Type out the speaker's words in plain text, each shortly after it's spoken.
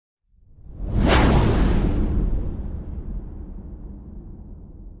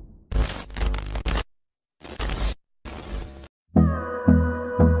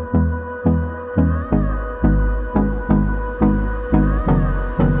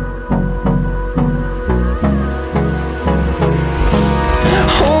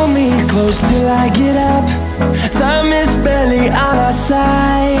close till I get up. Time is barely on our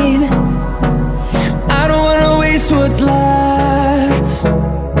side. I don't wanna waste what's left.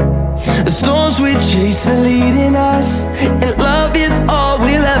 The storms we chase are leading us, and love is all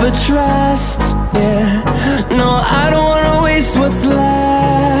we'll ever trust. Yeah, no, I don't wanna waste what's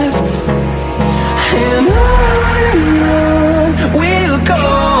left. And on we'll go,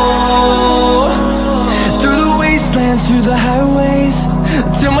 through the wastelands, through the highways,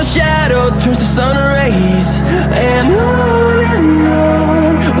 till my shadow turns to sun rays. And on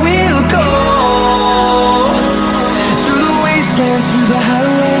we'll go, through the wastelands, through the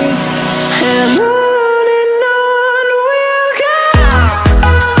highways, and on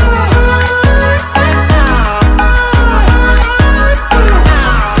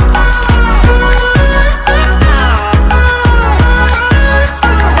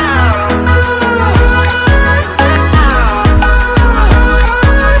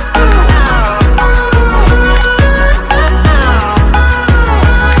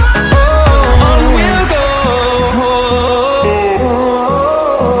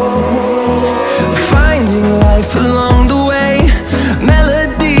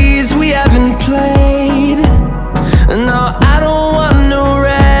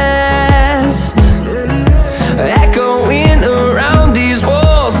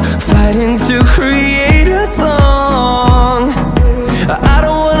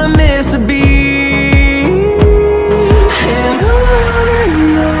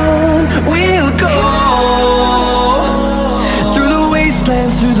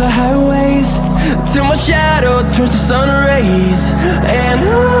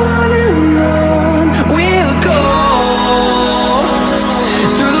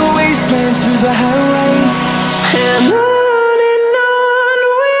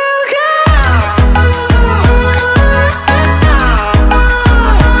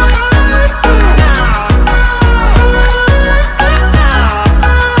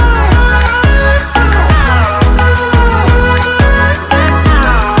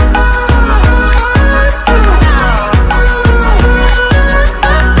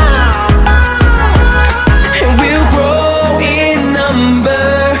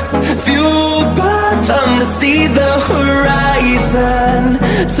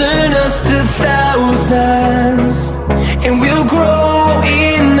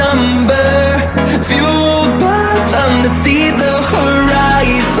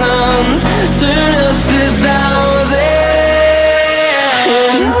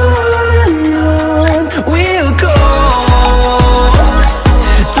we'll go.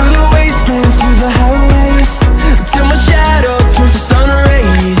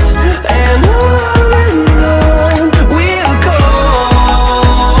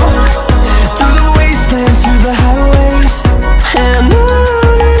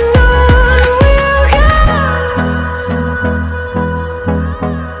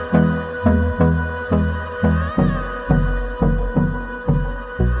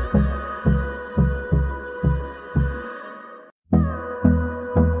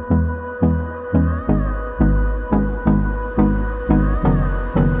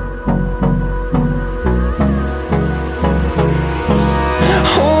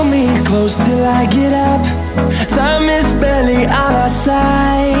 Till I get up, time is barely on our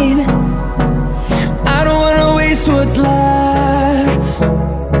side. I don't wanna waste what's left.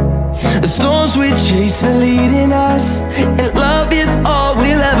 The storms we chase are leading us, and love is all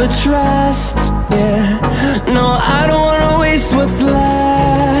we'll ever trust. Yeah, no, I don't wanna waste what's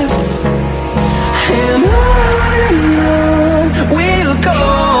left. And on we'll go,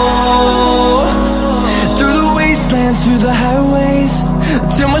 through the wastelands, through the highways,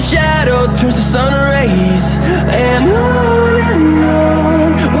 till my shadow turns to sun rays. And on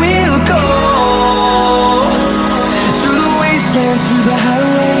we'll go, through the wastelands, through the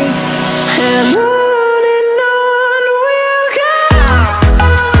highways, and on.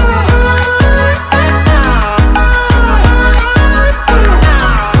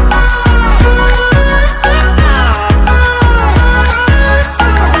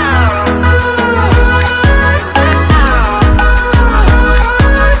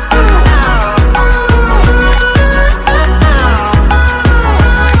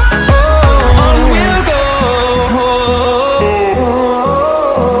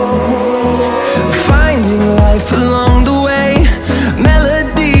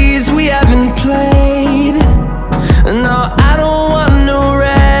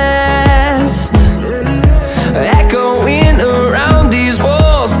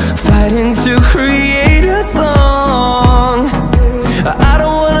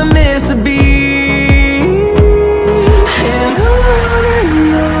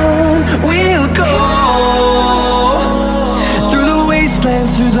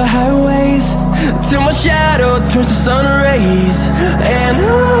 turns to sun rays, and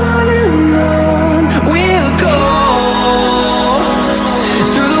on we'll go,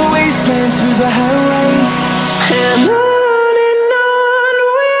 through the wastelands, through the highways, and on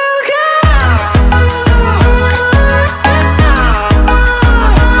we'll go.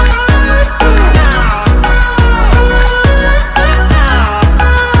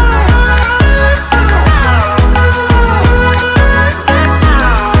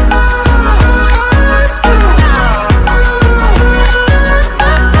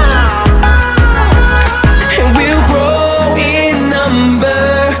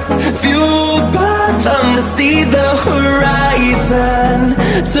 See the horizon,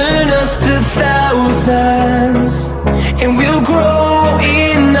 turn us to thousands, and we'll grow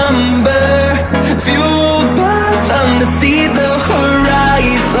in number, fueled by them to see the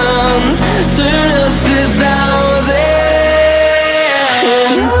horizon, turn us to thousands,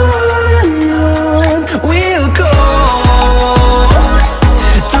 and on we'll go,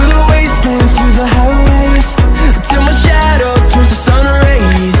 through the wastelands, through the highways, till my shadow turns to sun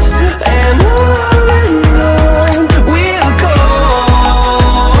rays, and on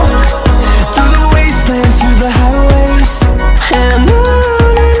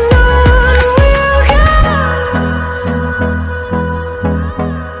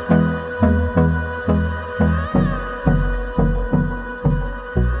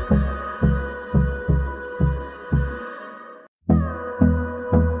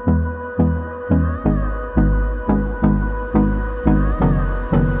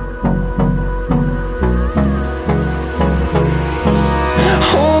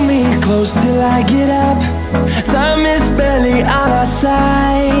close till I get up. Time is barely on our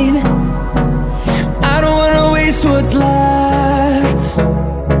side. I don't wanna waste what's left.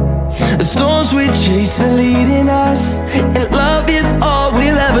 The storms we chase are leading us, and love is all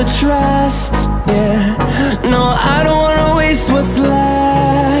we'll ever trust. Yeah, no, I don't wanna waste what's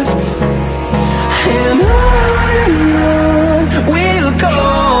left. And on we'll go,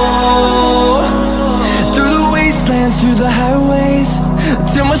 through the wastelands, through the highways,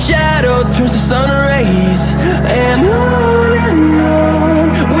 till my shadow turns to sun rays, and on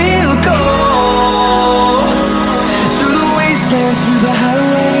we'll go, through the wastelands, through the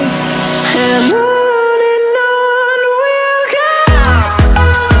highways, and on.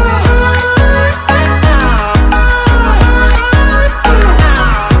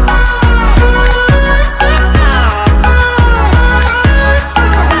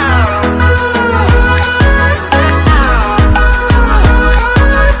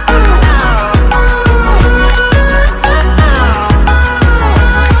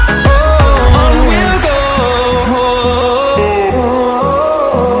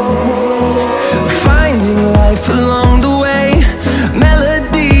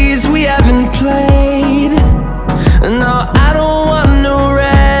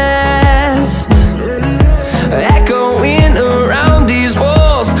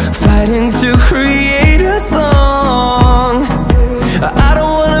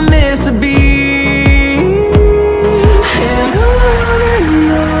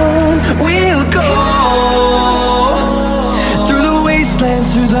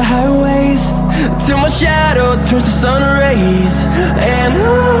 Turns to sun rays, and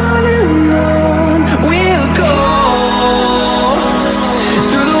on we'll go,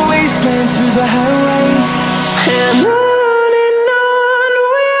 through the wastelands, through the highways, and on.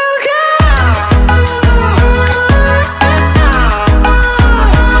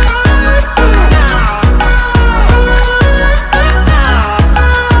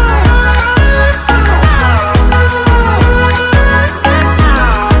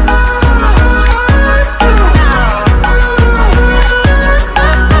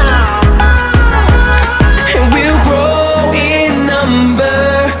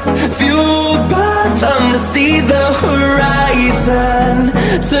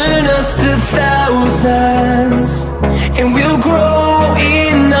 Turn us to thousands, and we'll grow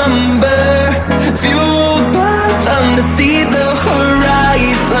in number, fueled by them to see the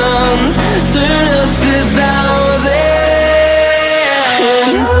horizon, turn us to thousands,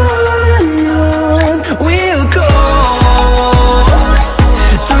 and on we'll go,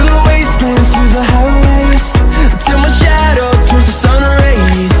 through the wastelands, through the highways, till my shadow turns to sun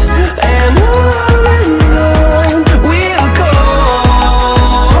rays, and on we'll go,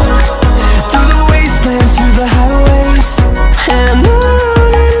 through the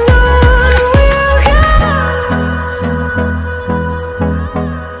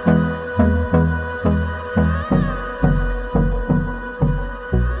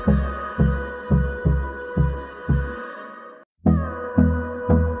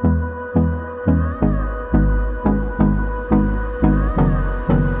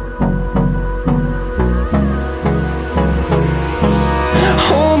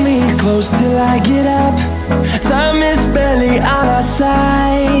close till I get up. Time is barely on our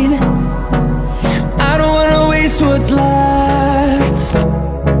side. I don't wanna waste what's left.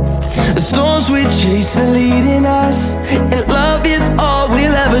 The storms we chase are leading us, and love is all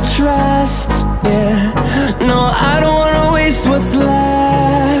we'll ever trust. Yeah, no, I don't wanna waste what's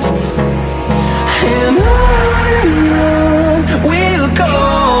left. And on we'll go,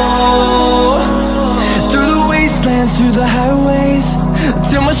 through the wastelands, through the highways,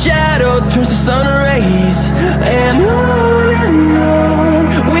 till my shadow turns to sun rays. And on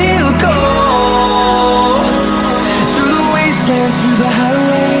we'll go, through the wastelands, through the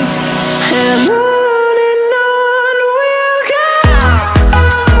highways, and on we'll go.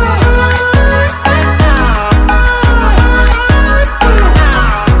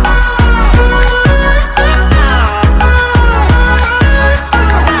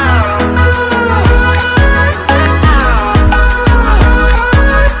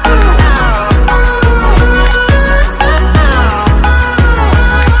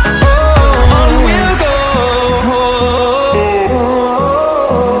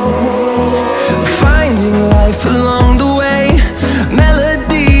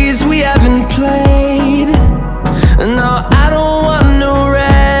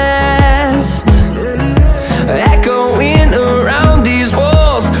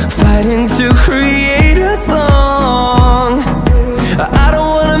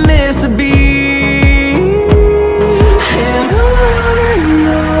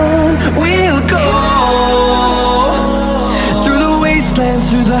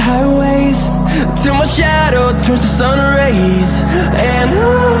 Through the highways, till my shadow turns to sun rays. And on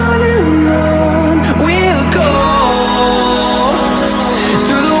we'll go,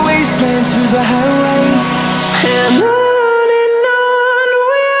 through the wastelands, through the highways, and on we'll go.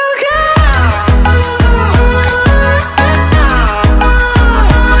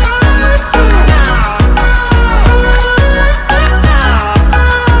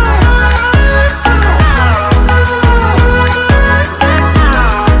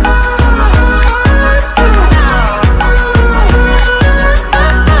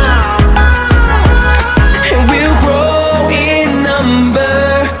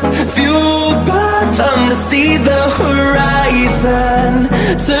 See the horizon,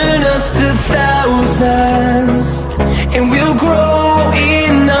 turn us to thousands, and we'll grow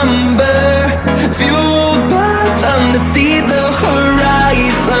in number, fueled by them. To see the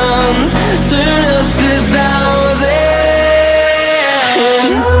horizon, turn us to thousands,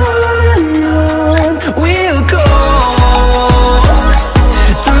 and on we'll go,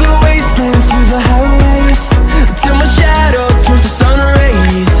 through the wastelands, through the highways, till my shadow turns to sun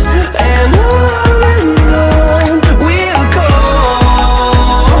rays. And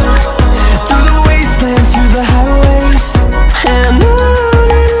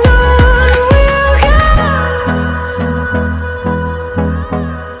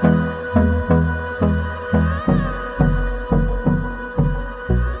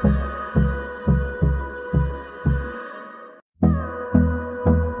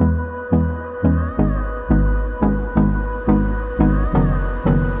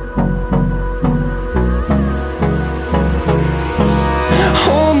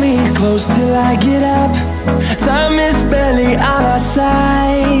close till I get up. Time is barely on our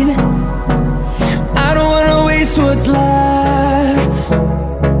side. I don't wanna waste what's left.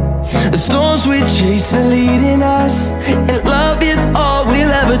 The storms we chase are leading us, and love is all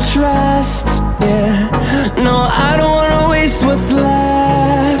we'll ever trust. Yeah, no, I don't wanna waste what's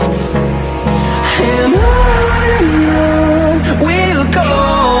left. And on we'll go,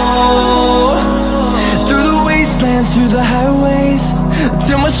 through the wastelands, through the highways,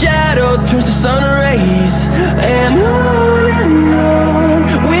 till my shadow turns to sun rays. And on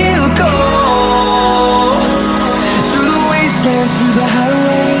we'll go, through the wastelands, through the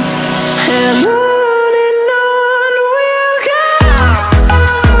highways, and on.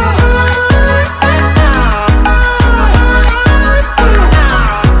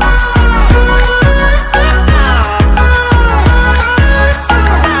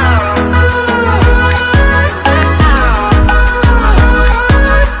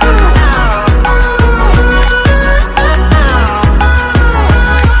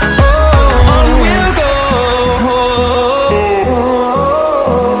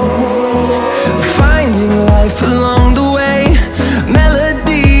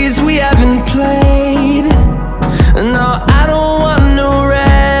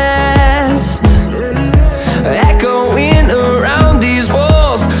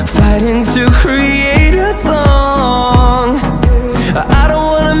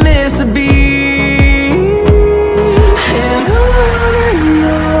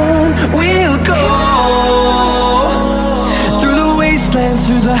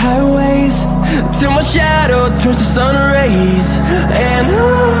 towards the sun rays, and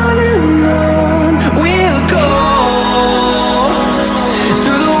on we'll go,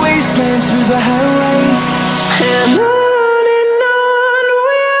 through the wastelands, through the highways, and on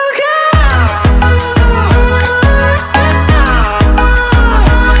we'll go.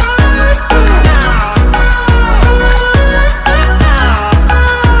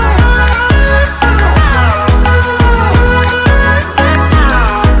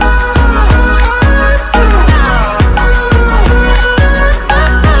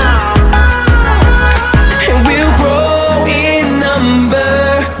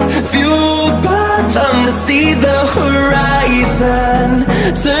 See the horizon,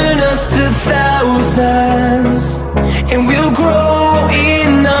 turn us to thousands, and we'll grow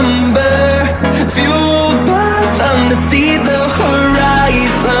in number, fueled by them to see the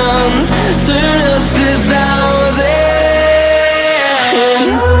horizon, turn us to thousands,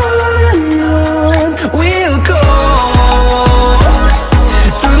 and on we'll go,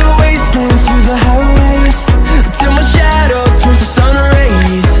 through the wastelands, through the highways, till my shadow turns to sun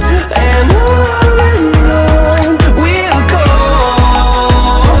rays, and on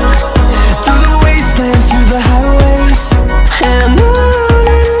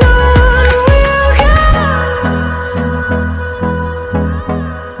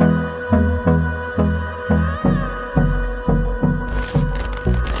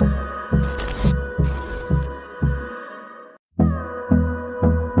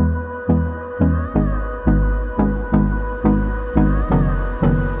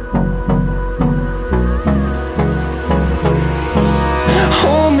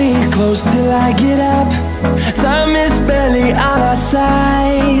close till I get up. Time is barely on our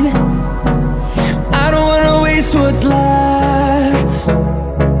side. I don't wanna waste what's left.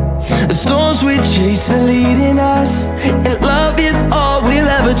 The storms we chase are leading us, and love is all we'll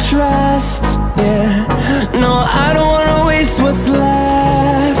ever trust.